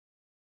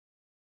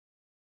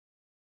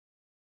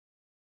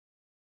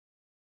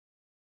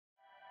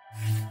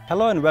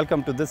Hello and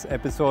welcome to this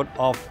episode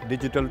of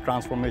Digital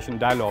Transformation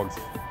Dialogues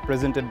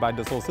presented by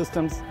Dassault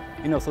Systems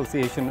in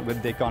association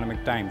with the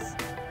Economic Times.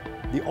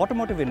 The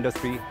automotive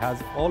industry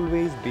has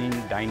always been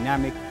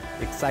dynamic,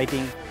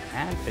 exciting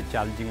and a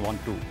challenging one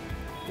too.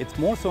 It's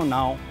more so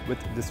now with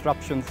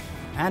disruptions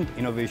and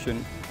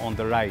innovation on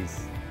the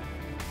rise,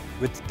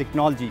 with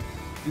technology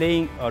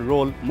playing a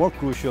role more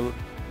crucial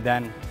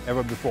than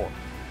ever before.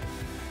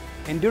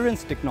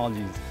 Endurance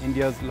Technologies,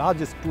 India's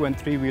largest 2- and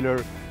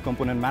 3-wheeler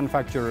component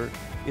manufacturer,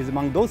 is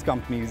among those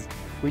companies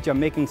which are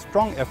making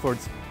strong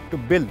efforts to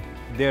build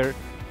their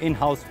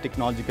in-house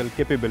technological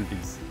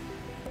capabilities.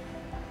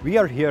 We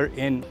are here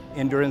in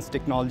Endurance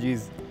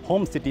Technologies'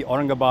 home city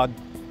Aurangabad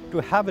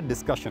to have a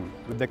discussion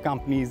with the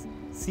company's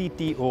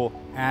CTO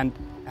and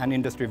an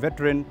industry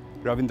veteran,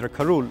 Ravi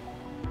Kharul,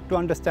 to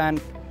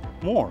understand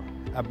more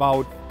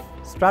about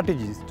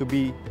strategies to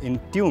be in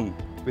tune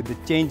with the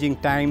changing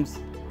times,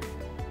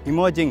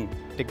 emerging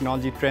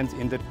technology trends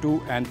in the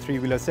 2- and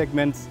 3-wheeler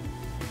segments,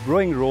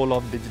 growing role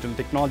of digital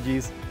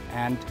technologies,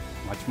 and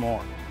much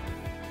more.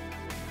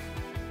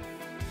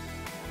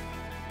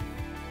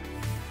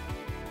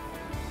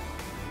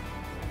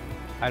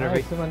 Hi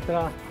Ravi. Hi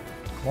Sumantra.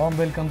 Warm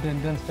welcome to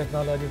Endurance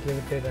Technologies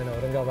Limited and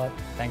Aurangabad.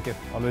 Thank you.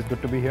 Always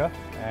good to be here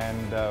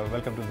and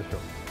welcome to the show.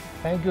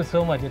 Thank you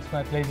so much. It's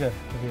my pleasure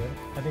to be here.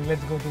 I think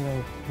let's go to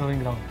the proving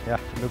ground. Yeah,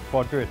 look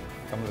forward to it.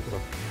 Come, let's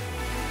go.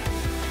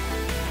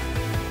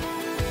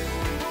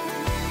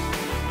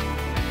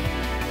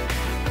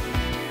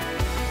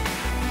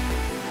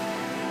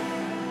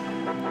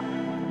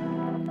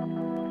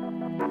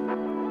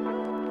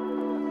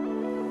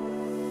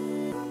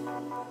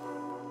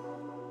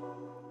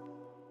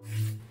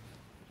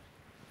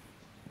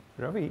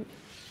 Ravi,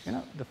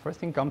 the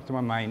first thing comes to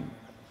my mind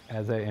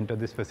as I enter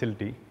this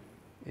facility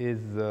is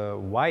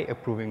why a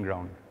proving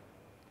ground?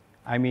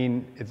 I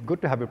mean, it's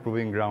good to have a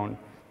proving ground.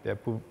 There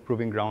are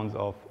proving grounds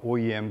of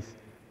OEMs,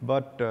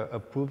 but a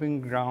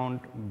proving ground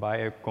by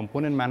a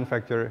component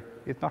manufacturer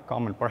is not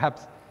common.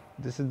 Perhaps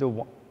this is the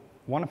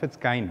one of its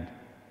kind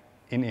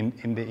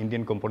in the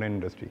Indian component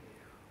industry.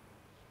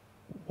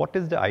 What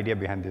is the idea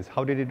behind this?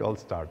 How did it all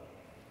start?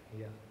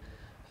 Yeah.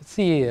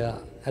 See,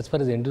 as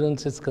far as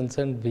endurance is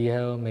concerned, we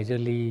have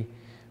majorly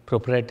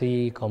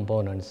proprietary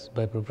components.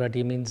 By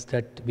proprietary means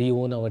that we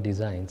own our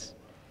designs.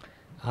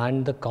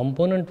 And the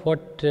component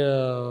what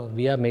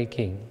we are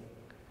making,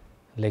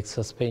 like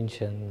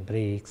suspension,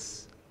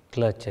 brakes,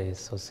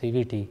 clutches, or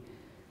CVT,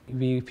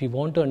 if we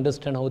want to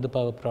understand how the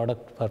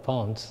product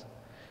performs,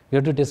 we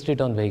have to test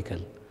it on vehicle.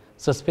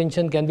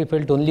 Suspension can be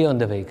felt only on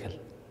the vehicle.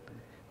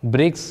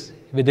 Brakes,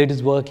 whether it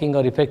is working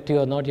or effective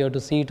or not, you have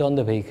to see it on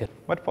the vehicle.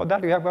 But for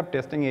that, you have got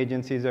testing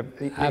agencies.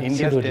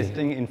 India's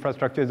testing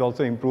infrastructure is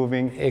also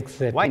improving.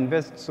 Exactly. Why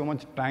invest so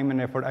much time and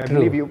effort? I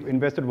believe you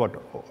invested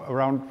what,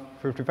 around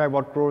 55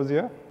 odd crores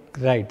here?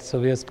 Right.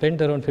 So we have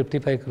spent around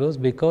 55 crores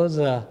because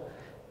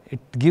it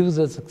gives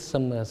us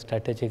some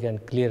strategic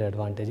and clear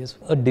advantages.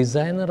 A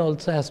designer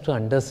also has to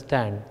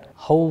understand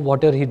how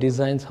whatever he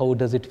designs, how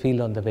does it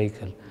feel on the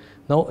vehicle.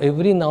 Now,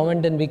 every now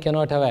and then we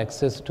cannot have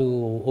access to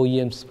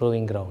OEM's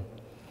proving ground.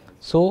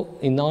 So,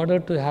 in order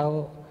to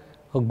have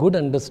a good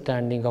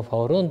understanding of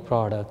our own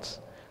products,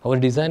 our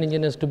design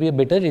engineers to be a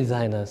better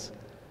designers,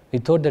 we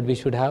thought that we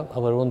should have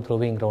our own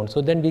proving ground.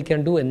 So then we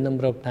can do a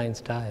number of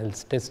times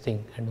trials,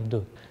 testing and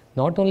do.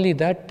 Not only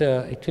that,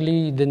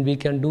 actually then we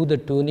can do the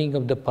tuning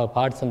of the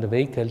parts on the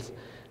vehicles,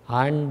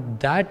 and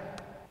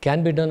that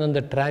can be done on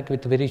the track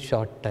with very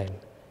short time.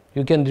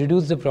 You can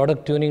reduce the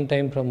product tuning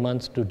time from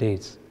months to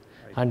days.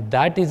 And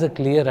that is a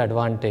clear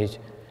advantage.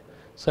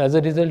 So as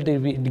a result,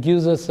 it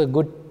gives us a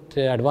good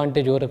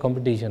advantage over a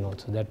competition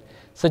also, that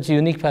such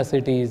unique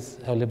facility is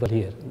available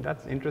here.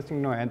 That's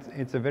interesting. No,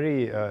 it's a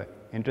very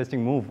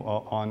interesting move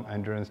on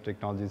Endurance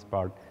Technologies'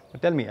 part.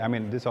 But tell me, I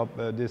mean,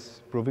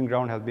 this proving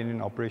ground has been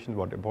in operation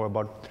for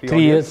about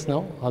 3 years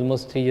now,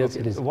 almost 3 years.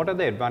 Okay. It is. So what are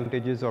the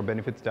advantages or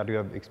benefits that you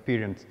have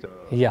experienced?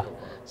 Yeah.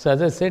 So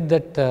as I said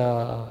that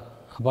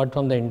apart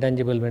from the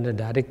intangible benefit,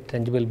 direct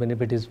tangible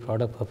benefit is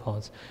product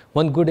performance.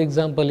 One good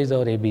example is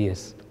our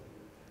ABS.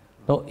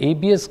 Now,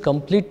 ABS,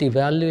 complete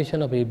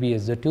evaluation of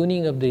ABS, the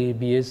tuning of the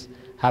ABS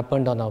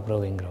happened on our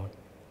proving ground.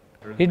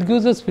 It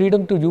gives us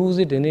freedom to use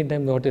it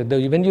anytime,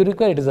 when you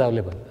require it is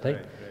available, right?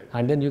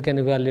 And then you can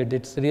evaluate,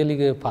 it's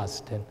really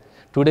fast. And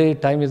today,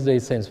 time is the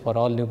essence for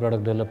all new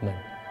product development.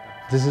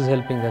 This is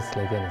helping us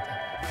like anything.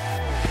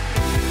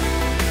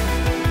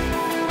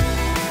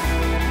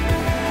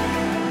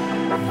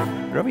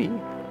 Ravi,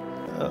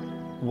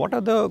 what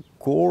are the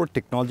core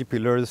technology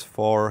pillars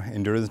for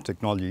Endurance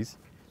Technologies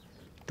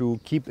to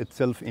keep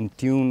itself in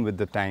tune with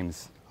the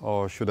times,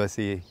 or should I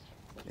say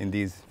in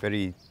these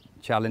very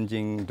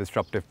challenging,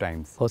 disruptive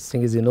times? First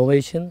thing is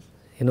innovation.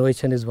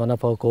 Innovation is one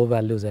of our core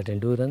values at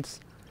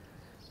Endurance.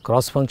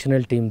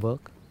 Cross-functional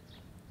teamwork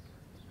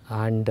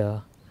and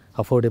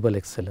affordable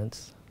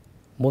excellence.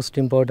 Most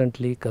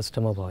importantly,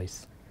 customer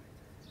voice.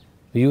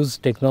 We use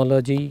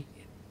technology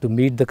to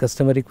meet the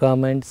customer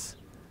requirements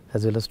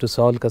as well as to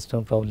solve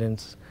customer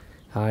problems,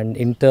 and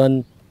in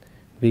turn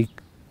we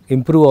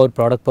improve our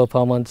product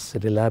performance,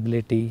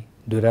 reliability,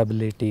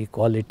 durability,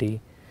 quality,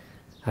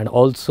 and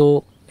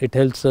also it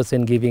helps us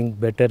in giving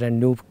better and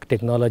new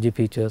technology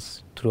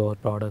features through our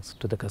products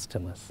to the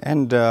customers.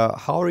 And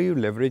how are you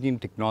leveraging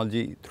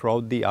technology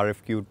throughout the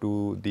RFQ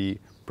to the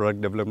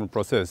product development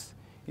process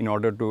in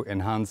order to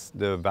enhance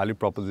the value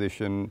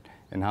proposition,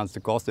 enhance the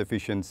cost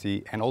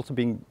efficiency, and also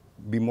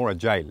be more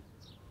agile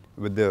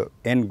with the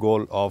end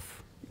goal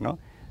of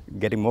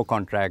getting more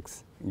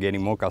contracts,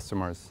 gaining more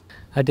customers?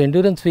 At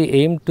Endurance, we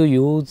aim to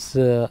use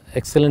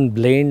excellent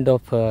blend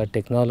of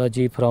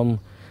technology from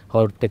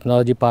our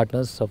technology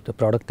partners of the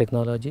product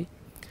technology.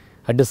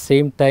 At the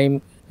same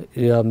time,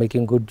 we are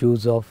making good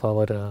use of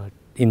our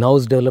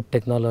in-house developed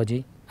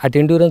technology. At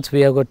Endurance,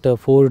 we have got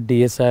 4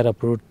 DSR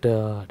approved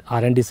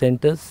R&D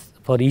centers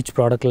for each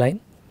product line,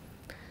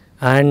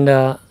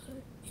 and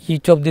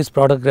each of these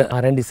product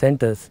R&D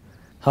centers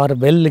are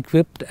well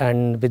equipped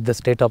and with the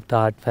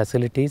state-of-the-art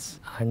facilities,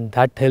 and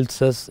that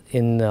helps us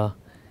in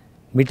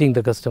meeting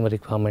the customer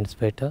requirements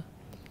better.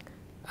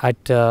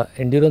 At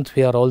Endurance,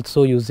 we are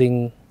also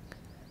using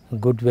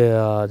good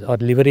or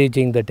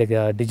leveraging the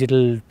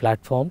digital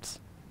platforms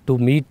to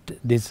meet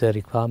these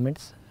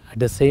requirements. At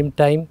the same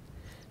time,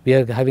 we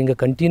are having a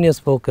continuous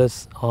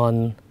focus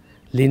on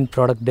lean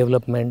product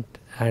development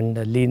and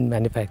lean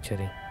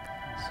manufacturing.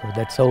 So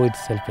that's how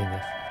it's helping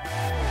us.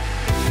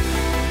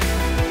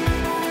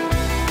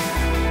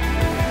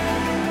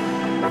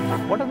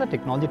 What are the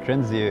technology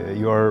trends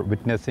you are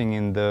witnessing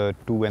in the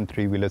 2 and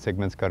 3 wheeler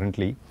segments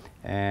currently,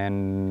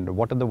 and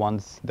what are the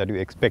ones that you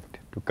expect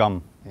to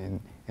come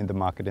in the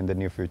market in the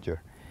near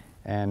future?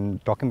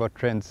 And talking about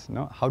trends,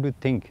 how do you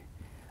think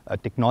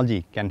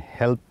technology can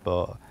help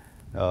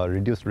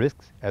reduce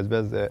risks as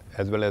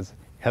well as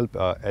help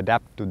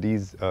adapt to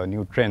these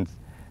new trends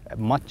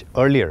much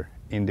earlier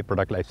in the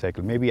product life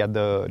cycle, maybe at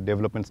the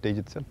development stage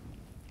itself?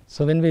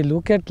 So when we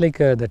look at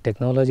the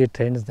technology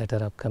trends that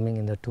are upcoming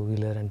in the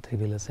 2-wheeler and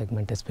 3-wheeler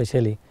segment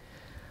especially,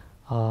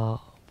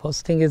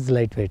 first thing is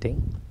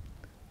lightweighting.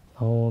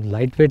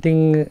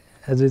 Lightweighting,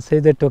 as we say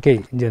that,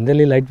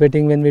 generally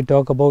lightweighting, when we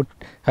talk about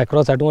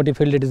across automotive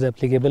field, it is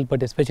applicable,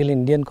 but especially in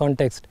Indian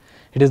context,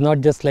 it is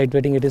not just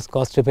lightweighting, it is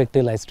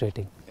cost-effective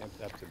lightweighting.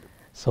 Absolutely.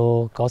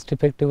 So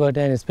cost-effective, and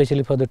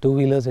especially for the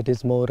 2-wheelers, it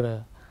is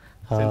more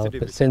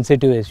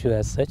sensitive issue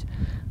as such.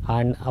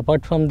 And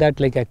apart from that,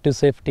 like active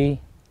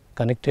safety,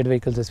 connected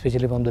vehicles,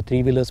 especially from the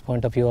 3-wheelers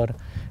point of view or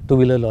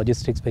 2-wheeler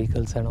logistics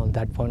vehicles and all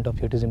that point of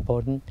view, it is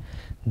important.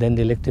 Then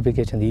the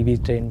electrification, the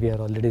EV trend we are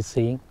already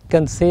seeing. You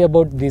can say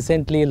about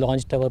recently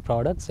launched our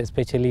products,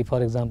 especially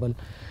for example,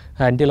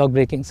 anti-lock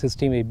braking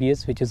system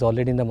ABS, which is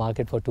already in the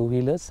market for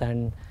 2-wheelers,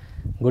 and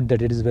good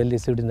that it is well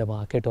received in the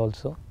market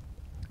also.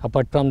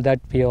 Apart from that,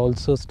 we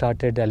also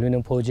started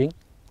aluminum forging,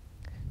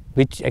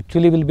 which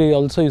actually will be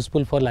also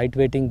useful for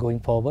lightweighting going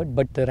forward,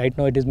 but right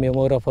now it is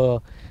more of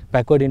a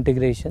backward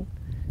integration,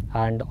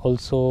 and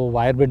also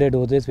wire braided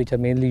hoses, which are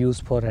mainly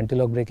used for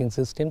anti-lock braking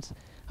systems,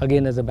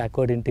 again as a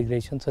backward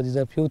integration. So these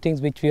are few things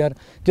which we are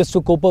just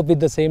to cope up with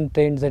the same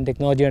trends and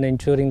technology and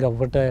ensuring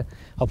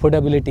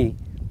affordability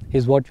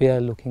is what we are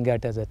looking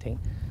at as a thing.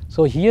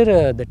 So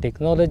here the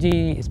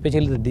technology,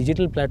 especially the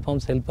digital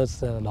platforms, help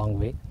us a long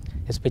way,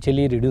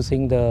 especially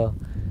reducing the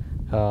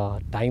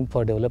time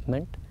for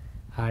development,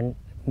 and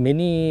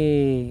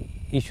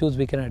many issues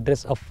we can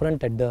address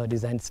upfront at the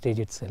design stage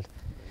itself.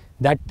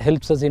 That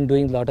helps us in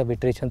doing a lot of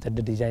iterations at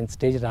the design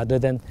stage rather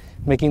than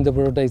making the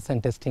prototypes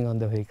and testing on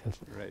the vehicles.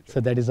 Right. So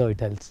that is how it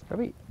helps.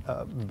 Ravi,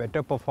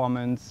 better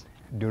performance,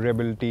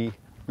 durability,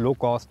 low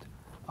cost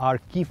are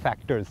key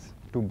factors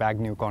to bag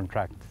new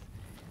contracts.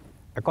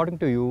 According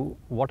to you,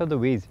 what are the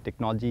ways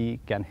technology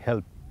can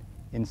help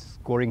in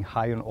scoring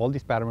high on all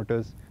these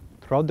parameters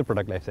throughout the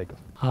product life cycle?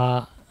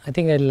 I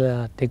think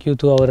I'll take you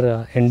to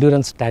our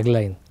Endurance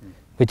tagline,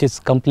 which is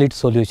complete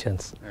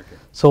solutions. Okay.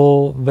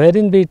 So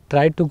wherein we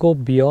try to go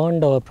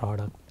beyond our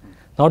product.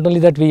 Not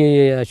only that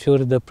we assure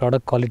the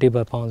product quality,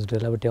 performance,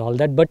 durability, all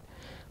that, but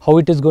how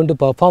it is going to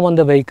perform on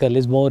the vehicle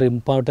is more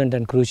important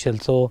and crucial.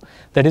 So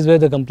that is where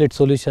the complete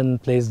solution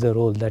plays the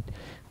role, that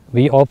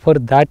we offer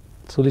that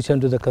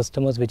solution to the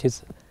customers which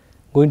is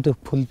going to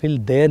fulfill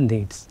their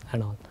needs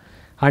and all.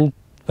 And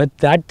with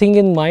that thing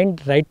in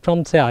mind, right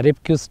from say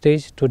RFQ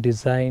stage to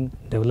design,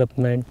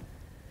 development,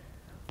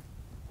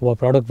 or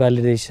product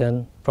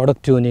validation,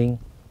 product tuning,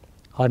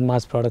 or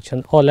mass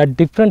production, all at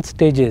different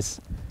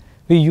stages,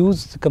 we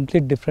use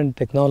complete different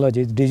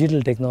technologies,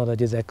 digital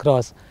technologies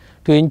across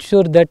to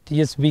ensure that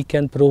yes, we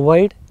can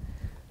provide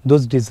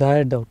those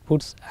desired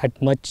outputs at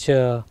much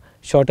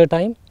shorter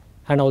time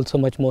and also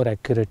much more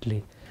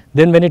accurately.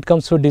 Then when it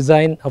comes to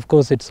design, of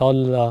course it's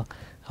all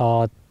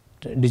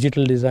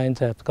digital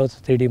designs, of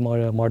course 3D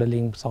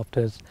modeling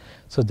softwares,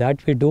 so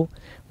that we do.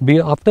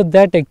 After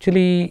that,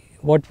 actually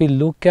what we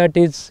look at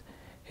is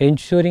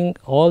ensuring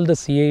all the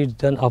CA is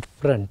done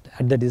upfront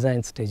at the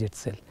design stage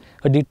itself.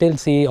 A detailed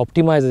CA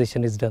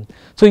optimization is done.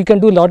 So you can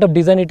do a lot of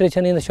design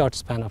iteration in a short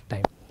span of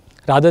time,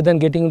 rather than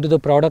getting into the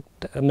product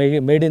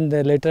made in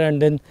the later and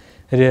then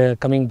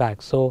coming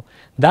back. So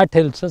that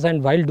helps us,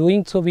 and while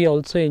doing so we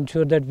also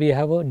ensure that we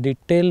have a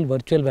detailed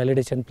virtual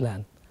validation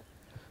plan,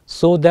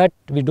 so that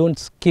we don't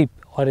skip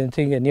or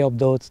anything, any of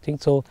those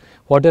things. So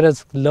whatever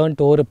is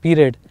learnt over a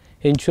period,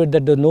 ensure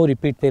that no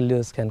repeat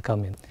failures can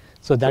come in.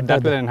 So that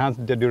will enhance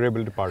the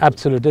durability part.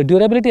 Absolutely, the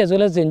durability, as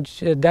well as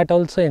that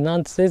also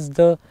enhances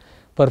the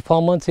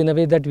performance in a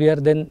way that we are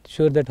then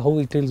sure that how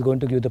it is going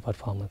to give the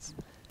performance.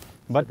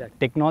 But so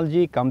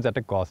technology comes at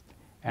a cost,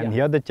 and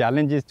here the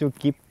challenge is to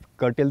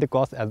curtail the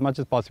cost as much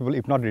as possible,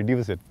 if not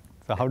reduce it.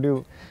 So how do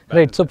you?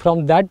 Right. So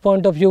from that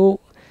point of view,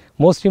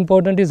 most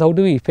important is how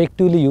do we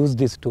effectively use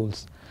these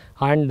tools.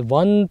 And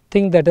one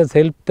thing that has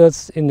helped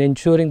us in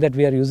ensuring that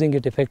we are using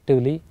it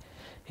effectively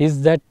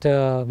is that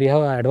we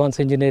have an advanced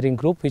engineering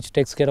group which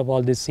takes care of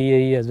all this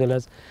CAE as well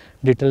as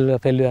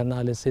detailed failure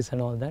analysis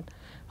and all that.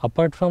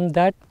 Apart from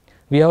that,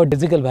 we have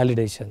physical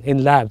validation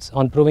in labs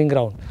on proving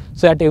ground.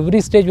 So at every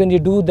stage when you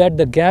do that,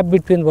 the gap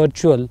between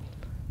virtual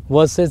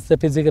versus the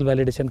physical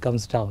validation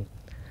comes down,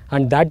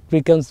 and that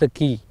becomes the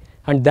key,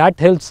 and that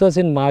helps us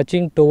in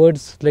marching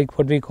towards like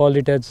what we call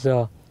it as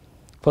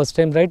first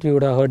time right. You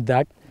would have heard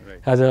that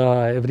as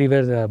a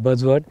everywhere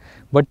buzzword,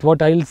 but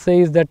what I will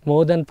say is that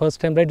more than first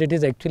time right, it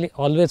is actually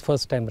always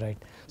first time right.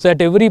 So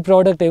at every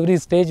product, every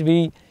stage,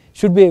 we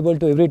should be able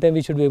to, every time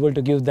we should be able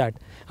to give that,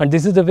 and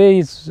this is the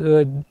way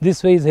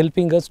this way is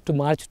helping us to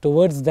march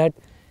towards that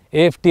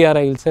AFTR,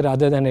 I will say,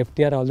 rather than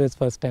FTR, always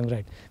first time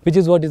right, which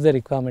is what is the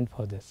requirement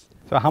for this.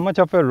 So how much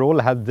of a role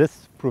has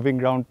this proving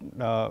ground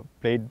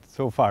played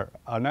so far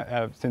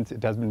since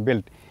it has been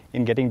built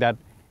in getting that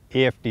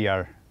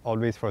AFTR,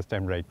 always first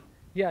time right?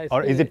 Yeah.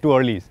 Or is it too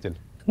early still?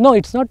 No,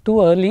 it's not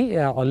too early.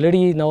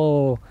 Already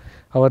now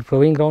our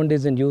proving ground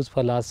is in use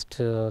for last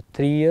 3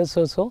 years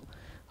or so,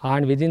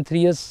 and within 3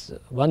 years,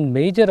 one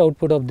major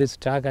output of this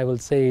track I will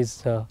say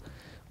is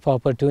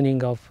for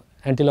tuning of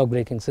anti-lock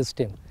braking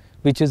system,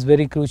 which is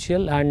very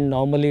crucial, and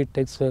normally it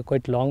takes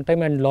quite long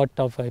time and lot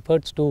of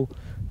efforts to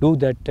do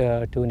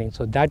that tuning.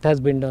 So that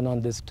has been done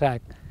on this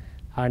track,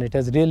 and it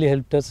has really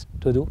helped us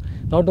to do.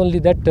 Not only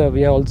that,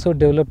 we have also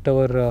developed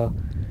our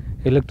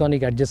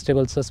electronic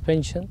adjustable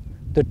suspension.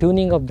 The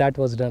tuning of that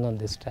was done on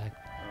this track.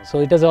 So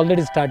it has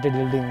already started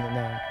building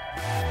now.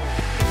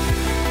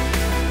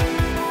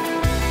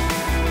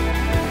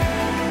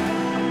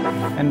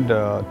 And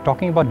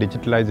talking about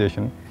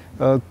digitalization,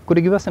 could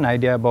you give us an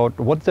idea about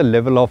what's the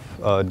level of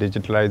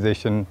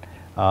digitalization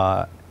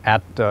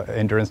at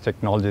Endurance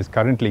Technologies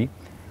currently,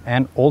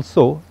 and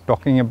also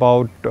talking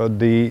about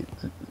the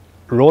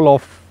role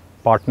of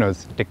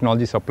partners,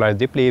 technology suppliers?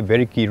 They play a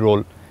very key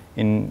role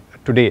in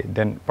today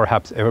than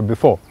perhaps ever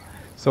before.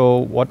 So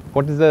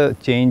what is the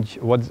change?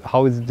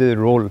 How is the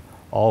role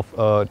of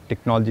a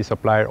technology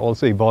supplier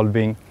also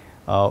evolving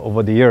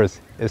over the years,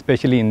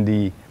 especially in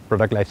the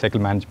product lifecycle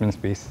management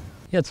space?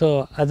 Yeah,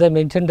 so as I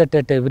mentioned that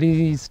at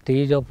every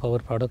stage of our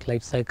product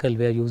life cycle,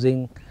 we are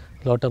using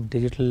a lot of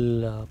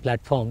digital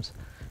platforms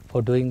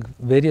for doing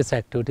various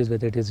activities,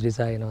 whether it is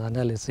design or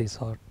analysis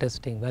or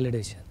testing,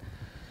 validation.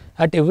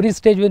 At every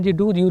stage when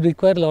you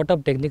require a lot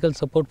of technical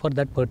support for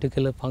that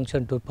particular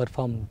function to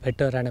perform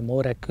better and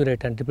more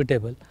accurate and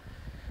repeatable.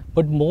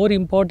 But more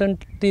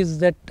important is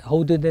that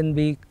how do then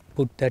we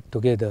put that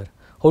together?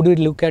 How do we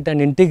look at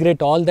and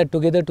integrate all that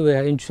together to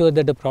ensure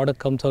that the product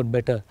comes out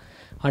better?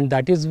 And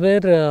that is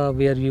where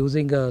we are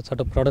using a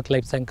sort of product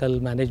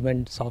lifecycle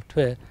management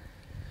software,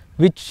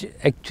 which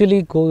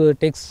actually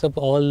takes up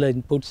all the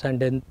inputs and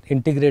then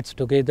integrates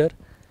together.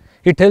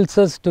 It helps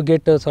us to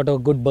get a sort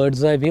of good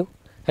bird's eye view.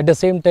 At the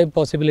same time,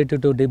 possibility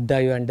to deep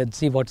dive and then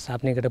see what's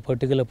happening at a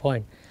particular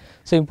point.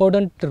 So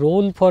important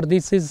role for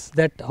this is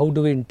that how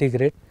do we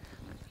integrate,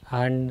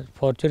 and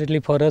fortunately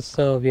for us,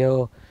 we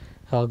have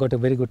got a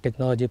very good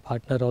technology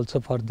partner also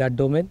for that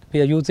domain.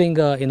 We are using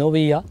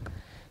Innovia,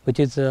 which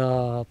is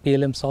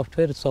PLM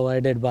software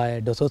provided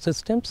by Dassault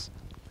Systems,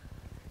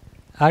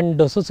 and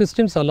Dassault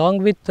Systems along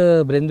with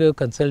Brainwave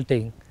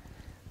Consulting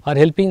are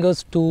helping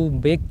us to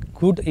make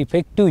good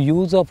effective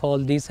use of all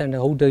this and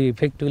how to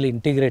effectively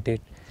integrate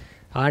it.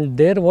 And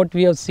there what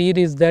we have seen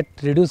is that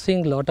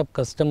reducing lot of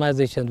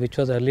customization which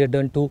was earlier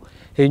done to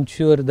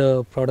ensure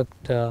the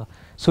product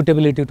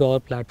suitability to our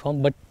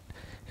platform, but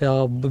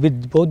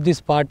with both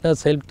these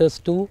partners helped us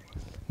to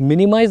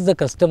minimize the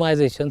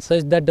customization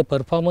such that the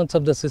performance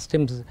of the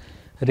systems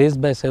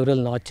raised by several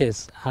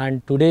notches,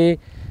 and today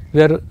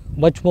we are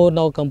much more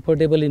now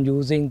comfortable in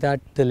using that.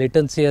 The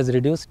latency has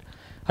reduced.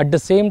 At the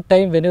same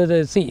time, whenever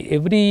you see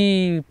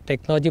every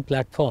technology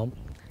platform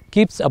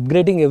keeps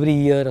upgrading every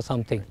year or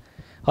something.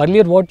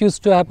 Earlier what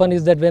used to happen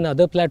is that when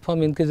other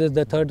platform increases,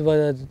 the third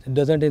one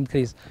doesn't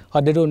increase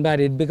or they don't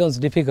matter, it becomes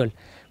difficult.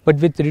 But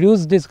with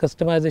reduced this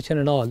customization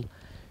and all,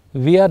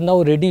 we are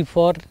now ready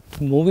for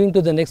moving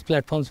to the next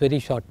platforms very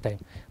short time.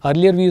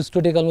 Earlier we used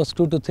to take almost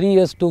 2 to 3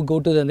 years to go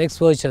to the next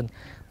version.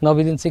 Now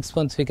within 6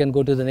 months we can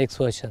go to the next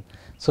version.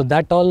 So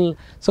that all,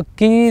 so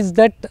key is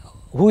that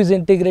who is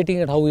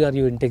integrating and how are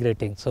you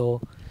integrating.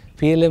 So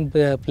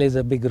PLM plays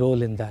a big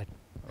role in that.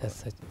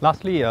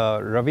 Lastly,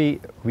 Ravi,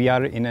 we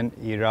are in an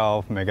era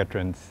of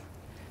megatrends.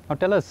 Now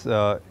tell us,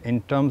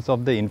 in terms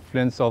of the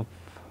influence of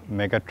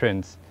mega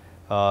trends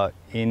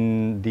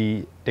in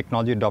the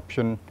technology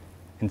adoption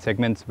in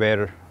segments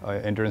where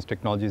Endurance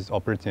Technologies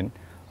operates in,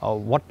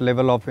 what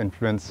level of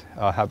influence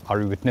are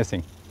you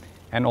witnessing?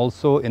 And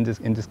also in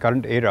this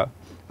current era,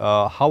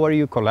 how are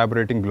you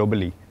collaborating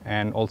globally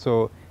and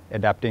also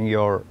adapting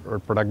your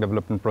product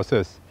development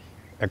process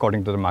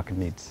according to the market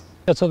needs?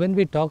 So when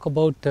we talk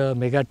about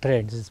mega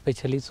trends,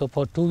 especially, so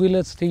for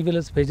two-wheelers,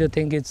 three-wheelers, major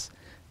thing is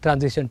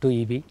transition to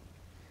EV.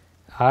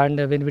 And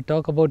when we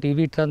talk about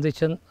EV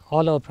transition,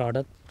 all our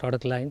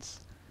product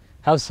lines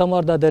have some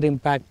or the other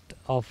impact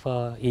of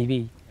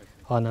EV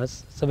on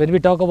us. So when we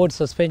talk about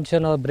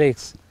suspension or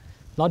brakes,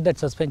 not that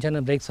suspension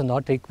and brakes are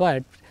not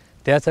required,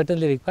 they are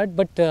certainly required,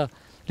 but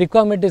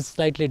requirement is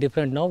slightly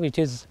different now, which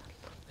is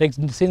like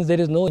since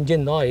there is no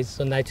engine noise,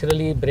 so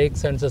naturally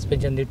brakes and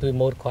suspension need to be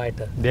more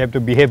quieter. They have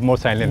to behave more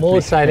silently. More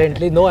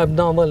silently, no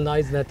abnormal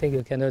noise, nothing.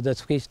 You can have the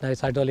squeeze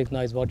noise, hydraulic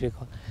noise, what we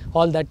call.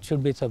 All that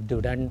should be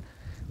subdued. And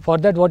for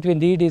that, what we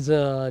need is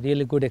a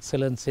really good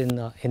excellence in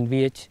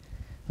NVH,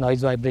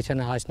 noise,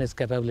 vibration, and harshness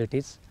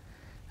capabilities.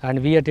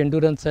 And we at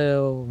Endurance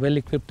well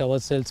equipped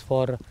ourselves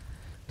for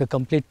the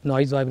complete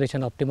noise,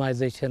 vibration,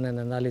 optimization, and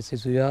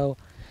analysis. We have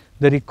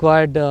the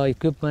required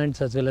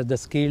equipments as well as the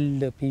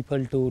skilled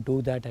people to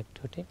do that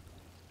activity.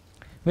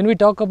 When we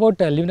talk about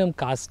aluminum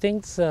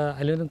castings,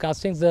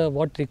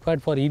 what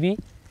required for EV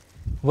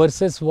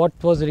versus what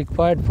was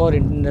required for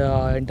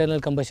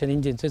internal combustion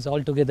engines is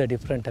altogether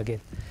different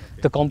again.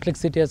 The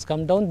complexity has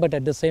come down, but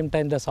at the same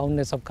time the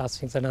soundness of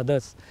castings and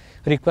others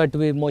required to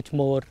be much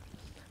more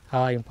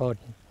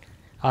important.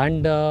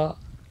 And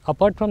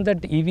apart from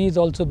that, EV is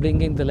also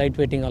bringing the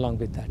lightweighting along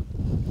with that.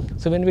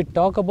 So when we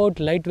talk about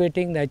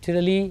lightweighting,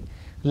 naturally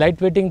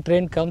lightweighting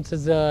trend comes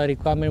as a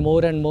requirement,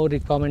 more and more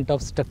requirement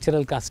of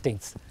structural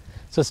castings.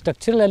 So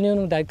structural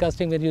aluminum die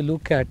casting, when you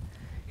look at,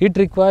 it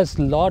requires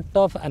lot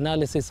of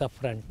analysis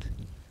upfront.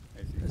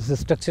 The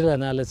structural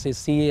analysis,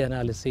 CA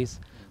analysis,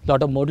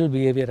 lot of model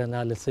behavior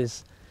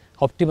analysis,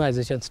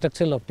 optimization,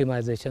 structural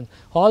optimization.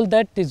 All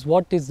that is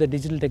what is the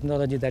digital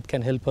technology that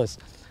can help us.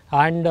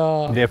 And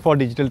therefore,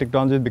 digital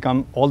technology has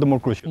become all the more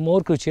crucial.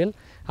 More crucial.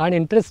 And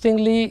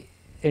interestingly,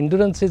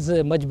 Endurance is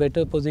a much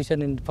better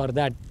position for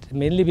that,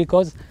 mainly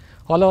because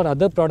all our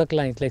other product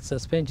lines like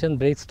suspension,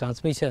 brakes,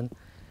 transmission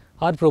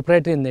are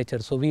proprietary in nature.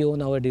 So we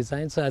own our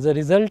design. So as a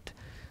result,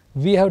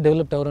 we have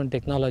developed our own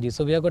technology.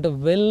 So we have got a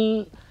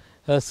well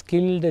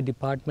skilled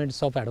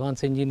departments of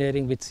advanced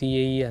engineering with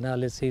CAE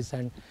analysis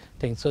and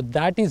things. So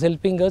that is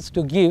helping us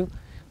to give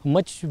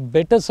much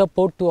better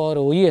support to our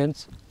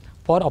OEMs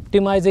for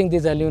optimizing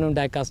this aluminum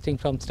die casting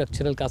from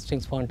structural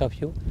castings point of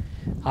view.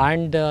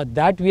 And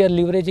that we are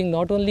leveraging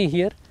not only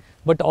here,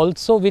 but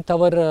also with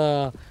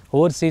our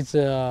overseas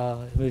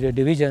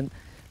division,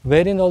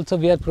 wherein also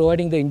we are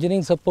providing the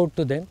engineering support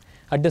to them.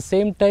 At the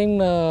same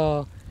time,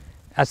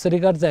 as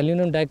regards the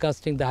aluminum die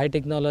casting, the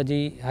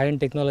high-end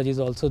technology is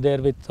also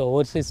there with the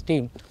overseas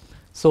team.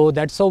 So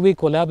that's how we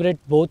collaborate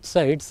both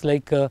sides,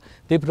 like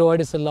they provide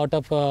us a lot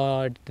of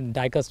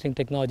die casting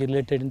technology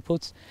related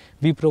inputs.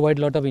 We provide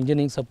a lot of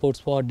engineering supports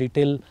for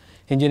detailed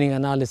engineering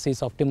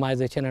analysis,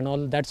 optimization and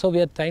all. That's how we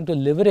are trying to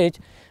leverage,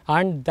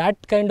 and that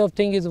kind of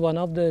thing is one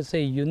of the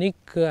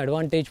unique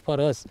advantage for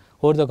us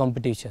over the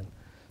competition.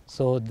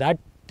 So that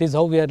is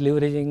how we are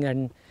leveraging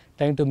and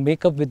trying to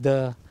make up with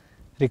the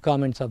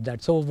requirements of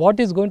that. So what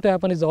is going to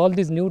happen is all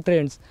these new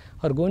trends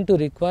are going to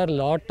require a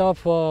lot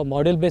of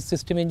model based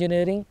system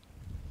engineering,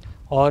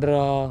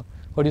 or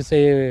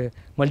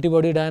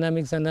multi-body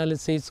dynamics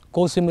analysis,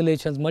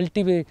 co-simulations,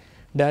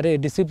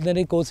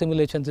 multi-disciplinary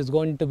co-simulations is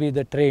going to be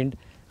the trend,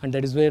 and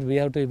that is where we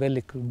have to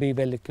be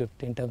well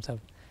equipped in terms of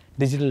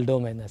digital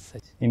domain as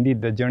such.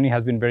 Indeed, the journey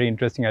has been very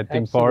interesting, I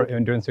think, for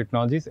Endurance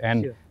Technologies,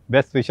 and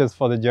best wishes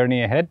for the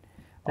journey ahead.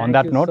 On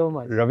that note,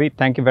 Ravi,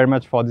 thank you very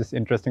much for this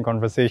interesting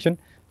conversation.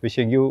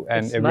 Wishing you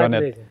and everyone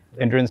at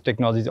Endurance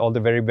Technologies all the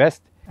very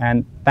best.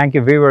 And thank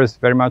you viewers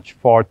very much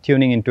for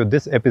tuning into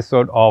this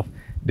episode of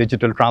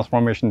Digital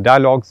Transformation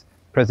Dialogues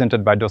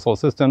presented by Dassault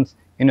Systems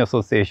in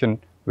association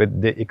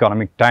with the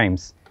Economic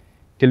Times.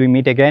 Till we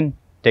meet again,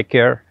 take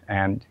care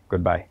and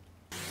goodbye.